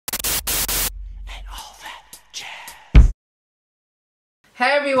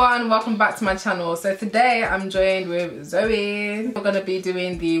Hey everyone, welcome back to my channel. So today I'm joined with Zoe. We're going to be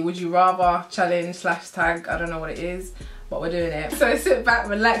doing the Would You Rather challenge / tag. I don't know what it is, but we're doing it. So sit back,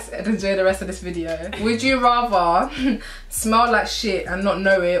 relax and enjoy the rest of this video. Would you rather smell like shit and not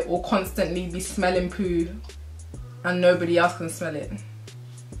know it, or constantly be smelling poo and nobody else can smell it?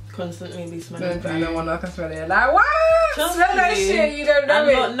 Constantly be smelling poo. And no one else can smell it. Like, what? Just smell that shit, you don't know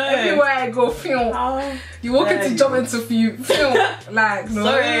it. Not know. Everywhere I go, film. You walk into job interview, film. Like, no.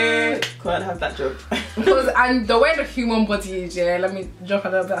 Sorry, can't have that job. Because, and the way the human body is, yeah, let me drop a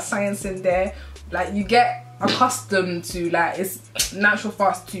little bit of science in there. Like, you get accustomed to, like, it's natural for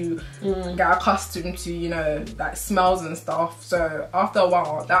us to get accustomed to, you know, like smells and stuff. So after a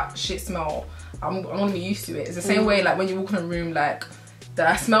while, that shit smell, I'm gonna be used to it. It's the same way, like when you walk in a room, like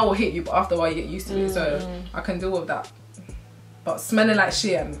that smell will hit you, but after a while you get used to it. So I can deal with that. But smelling like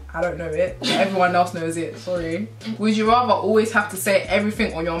shit and I don't know it, but everyone else knows it, sorry. Would you rather always have to say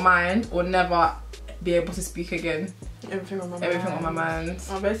everything on your mind, or never be able to speak again? Everything on my mind. Everything on my mind.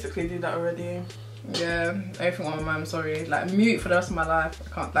 I basically do that already. Yeah, everything on my mind, sorry. Like, mute for the rest of my life.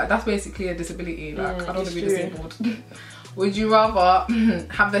 I can't, like, that's basically a disability. Like, I don't want to be disabled. Would you rather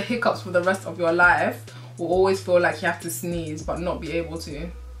have the hiccups for the rest of your life, or always feel like you have to sneeze but not be able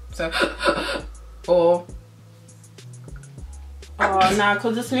to? So, or... Oh, nah,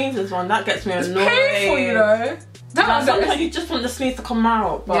 because the sneezes one, that gets me annoyed. It's painful, you know. Like, sometimes you just want the sneeze to come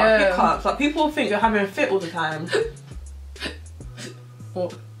out, but hiccups, like people think you're having a fit all the time.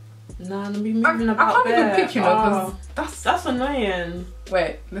 What? Nah, I'll be moving about I can't there. even pick, you know, because that's annoying.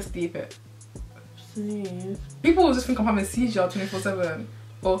 Wait, let's deep it. Sneeze. People will just think I'm having a seizure 24/7.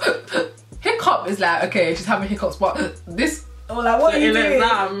 Or hiccup is like, okay, she's having hiccups, but this, or like, what so are you doing?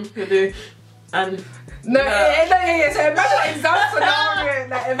 Exam, you do, and no, yeah. So imagine exam scenario,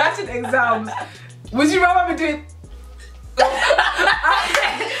 like imagine exams. Would you rather be doing?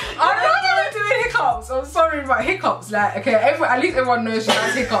 I'd rather be doing hiccups. I'm sorry, but hiccups, like, okay, at least everyone knows she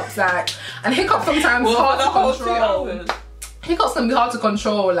has hiccups, like, and hiccups sometimes hard to control. Hiccups can be hard to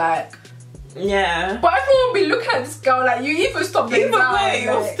control, like. Yeah. But everyone will be looking at this girl, like, you even stop the exam. Either way,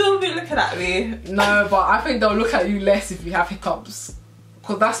 you'll like, still be looking at me. No, but I think they'll look at you less if you have hiccups,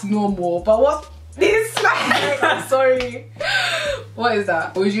 because that's normal. But what this, like, I'm sorry. What is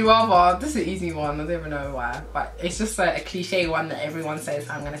that? Would you rather, this is an easy one, I don't even know why, but it's just like a cliche one that everyone says,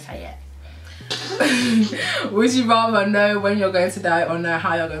 so I'm gonna say it. Would you rather know when you're going to die, or know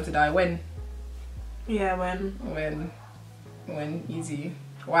how you're going to die? When? Yeah, when. When, easy.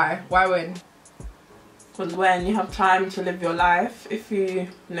 Why when? Because when you have time to live your life, if you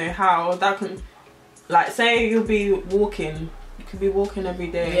know how, that can, like, say you'll be walking, you could be walking every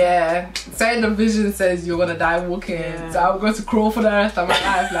day. Yeah, say the vision says you're gonna die walking, so I'm going to crawl for the rest of my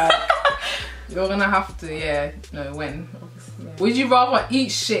life, like, you're gonna have to, when, obviously. Yeah. Would you rather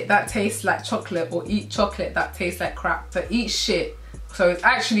eat shit that tastes like chocolate, or eat chocolate that tastes like crap? So eat shit, so it's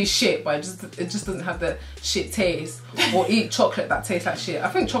actually shit, but it just doesn't have the shit taste, or eat chocolate that tastes like shit. I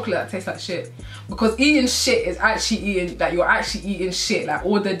think chocolate that tastes like shit, because eating shit is actually eating, like, you're actually eating shit, like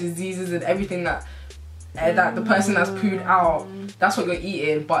all the diseases and everything that the person has pooed out, that's what you're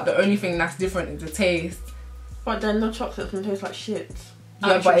eating, but the only thing that's different is the taste. But then the chocolate can taste like shit.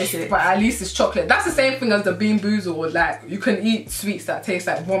 Yeah, but at least it's chocolate. That's the same thing as the Bean Boozled. Like, you can eat sweets that taste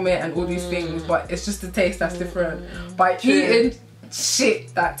like vomit and all these things, but it's just the taste that's different. But eating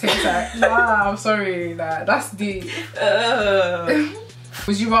shit that tastes like, nah, I'm sorry, like, that's deep.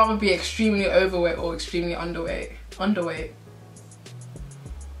 Would you rather be extremely overweight or extremely underweight? Underweight.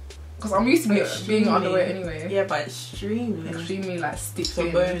 Because I'm used to being underweight anyway. Yeah, but extremely. Extremely, like, stick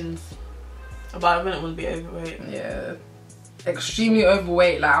to bones. But I wouldn't want to be overweight. Yeah. Extremely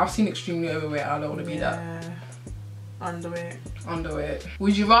overweight, like, I've seen extremely overweight, I don't want to be that. Underweight.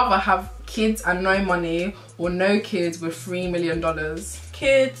 Would you rather have kids and no money, or no kids with $3 million?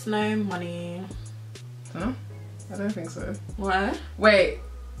 Kids, no money. Huh? I don't think so. What? Wait,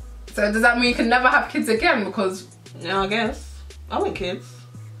 so does that mean you can never have kids again? Because... Yeah, I guess. I want kids.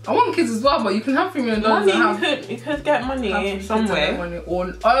 I want kids as well, but you can have $3 million money, and you could get money somewhere. Money.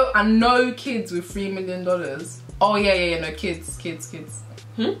 Or, oh, and no kids with $3 million. Oh yeah, no, kids.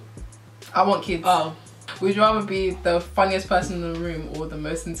 I want kids. Oh. Would you rather be the funniest person in the room, or the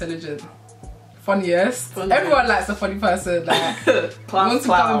most intelligent? Funniest? Everyone likes a funny person. Like, want to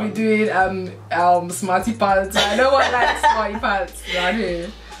come be doing smarty pants. Like, no one likes smarty pants right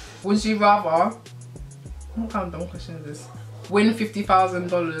here. Would you rather, what kind of dumb question is this? Win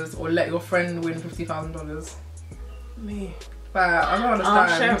 $50,000, or let your friend win $50,000? Me. But I don't understand.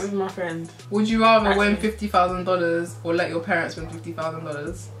 I'll share it with my friend. Would you rather win $50,000, or let your parents win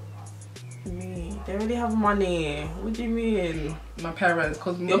 $50,000? Me, they already have money. What do you mean? My parents,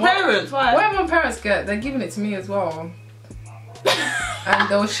 because Your parents? Why? Whatever my parents get, they're giving it to me as well. And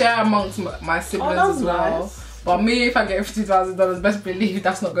they'll share amongst my siblings as well. Nice. But me, if I get $50,000, best believe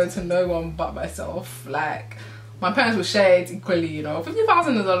that's not going to no one but myself. Like, my parents will share it equally, you know.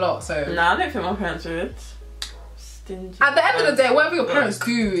 50,000 is a lot, so. Nah, I don't think my parents would. Stingy. At the end of the day, whatever your parents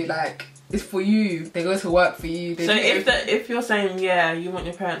do, like, is for you. They go to work for you. They So do if you're saying, yeah, you want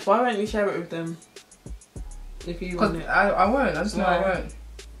your parents, why won't you share it with them? If you want it. I won't. I just know Why? I won't.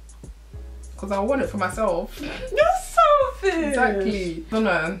 Because I want it for myself. You're selfish. Exactly.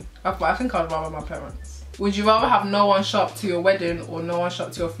 No. I think I'd rather my parents. Would you rather have no one show up to your wedding or no one show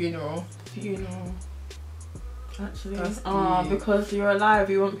up to your funeral? Funeral. Actually. That's Oh, deep. because you're alive,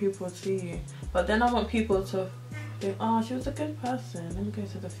 you want people to see you. But then I want people to think, oh, she was a good person. Let me go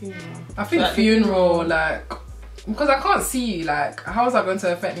to the funeral. I think Like, funeral, like, because I can't see you, like, how is that going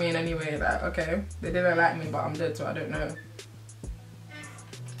to affect me in any way? Like, okay, they didn't like me, but I'm dead, so I don't know.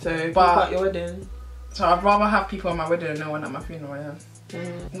 So, But- about your wedding. So I'd rather have people at my wedding and no one at my funeral, yeah.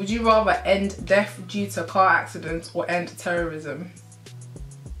 Would you rather end death due to car accidents or end terrorism?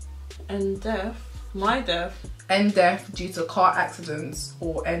 And death. My death. End death due to car accidents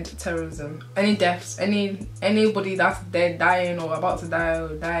or end terrorism? Any deaths, anybody that's dead, dying or about to die or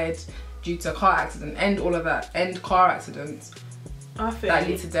died due to a car accident, end all of that. End car accidents I that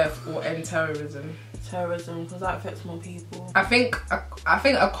lead think to death or end terrorism. terrorism, because that affects more people. I think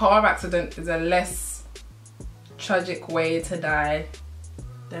a car accident is a less tragic way to die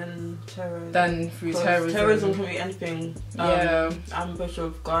Then terrorism. than through 'Cause terrorism. Terrorism can be anything. Yeah. Ambush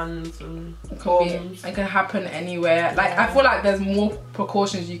of guns and It bombs. can happen anywhere. Like, Yeah. I feel like there's more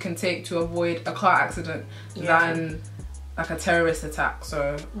precautions you can take to avoid a car accident than like a terrorist attack.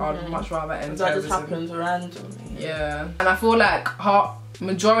 So I'd much rather end That just terrorism. happens randomly. Yeah, and I feel like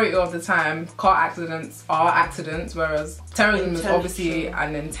majority of the time car accidents are accidents, whereas terrorism is obviously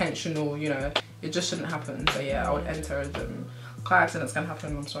an intentional, you know, it just shouldn't happen. So yeah, I would end terrorism. Car accidents can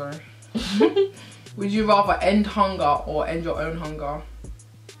happen, I'm sorry. Would you rather end hunger or end your own hunger?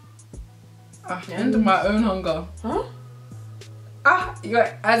 End my own hunger. Huh? As in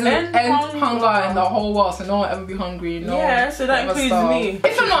end hunger in the whole world, so no one ever be hungry. No Yeah, so that ever includes starve. me.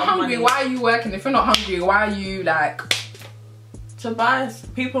 If you're not hungry, Money. why are you working? If you're not hungry, why are you like? To buy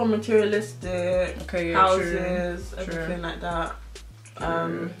people materialistic Okay, yeah, houses, true. everything like that.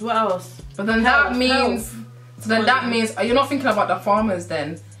 What else? But then Health, that means, so then that means you're not thinking about the farmers.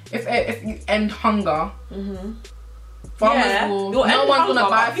 Then, if you end hunger, farmers Yeah, will. you'll No end one's gonna hunger,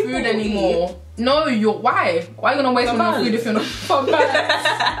 buy but people food will anymore. No, why? Why are you gonna waste For money on birds. food if you're not for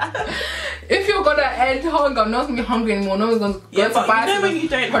birds? If you're gonna end hunger, no one's gonna be hungry anymore. No one's gonna go to but buy. you know So when the you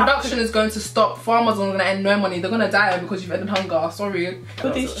don't production is going to stop. Farmers are gonna end no money. They're gonna die because you've ended hunger. Sorry.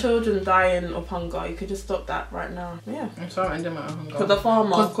 With these children dying of hunger, you could just stop that right now. Yeah. I'm sorry, I'm ending my own hunger. For the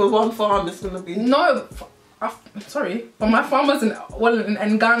farmer, because one farm is gonna be. No, sorry, but my farmers in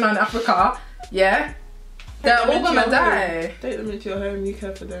Ghana and Africa, yeah, they're all gonna die. Take them into your home. You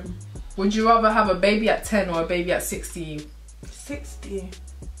care for them. Would you rather have a baby at 10 or a baby at 60? 60.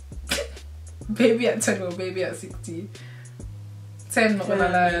 Baby at 10 or a baby at 60? 10, not gonna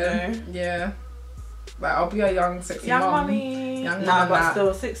 10, lie. you know. Yeah. Like, I'll be a young, sexy Young mum. mummy. Young Nah, mum but that.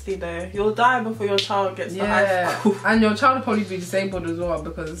 still 60 though. You'll die before your child gets to high Yeah, school. and your child will probably be disabled as well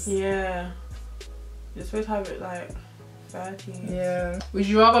because... Yeah. You're supposed to have it like 30. Yeah. Would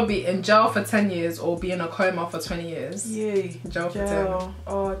you rather be in jail for 10 years or be in a coma for 20 years? Yay. Jail for 10. Jail.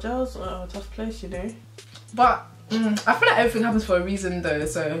 Oh, jail's a tough place, you know. But I feel like everything happens for a reason though,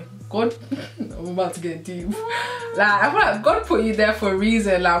 so God, I'm about to get deep. Like, I feel like God put you there for a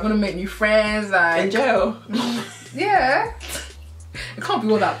reason. Like, I'm gonna make new friends. Like, In jail. yeah. It can't be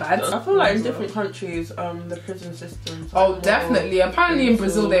all that bad. I feel like in different countries, the prison systems. Oh, definitely. Apparently in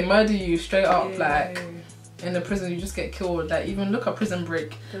Brazil, they brutal. murder you straight up. Yeah. Like, in the prison, you just get killed. Like, even look at Prison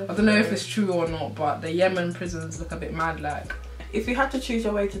Break. I don't know if it's true or not, but the Yemen prisons look a bit mad. Like, if you had to choose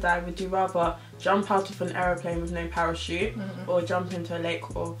your way to die, would you rather jump out of an aeroplane with no parachute or jump into a lake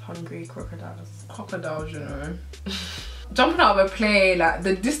of hungry crocodiles? crocodiles, you know. Jumping out of a plane, like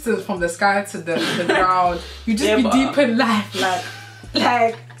the distance from the sky to the ground, you just be deep in life.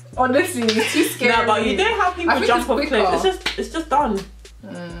 Like honestly, it's too scary. No, but you know how people jump off cliffs. It's just done.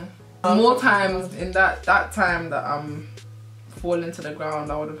 More times in that time that I'm falling to the ground,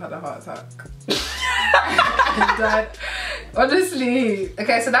 I would have had a heart attack. And died. Honestly.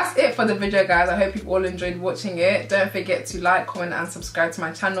 Okay, so that's it for the video, guys. I hope you all enjoyed watching it. Don't forget to like, comment and subscribe to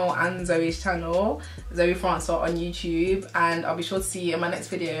my channel and Zoe's channel, Zoe Francois on YouTube, and I'll be sure to see you in my next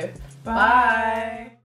video. Bye.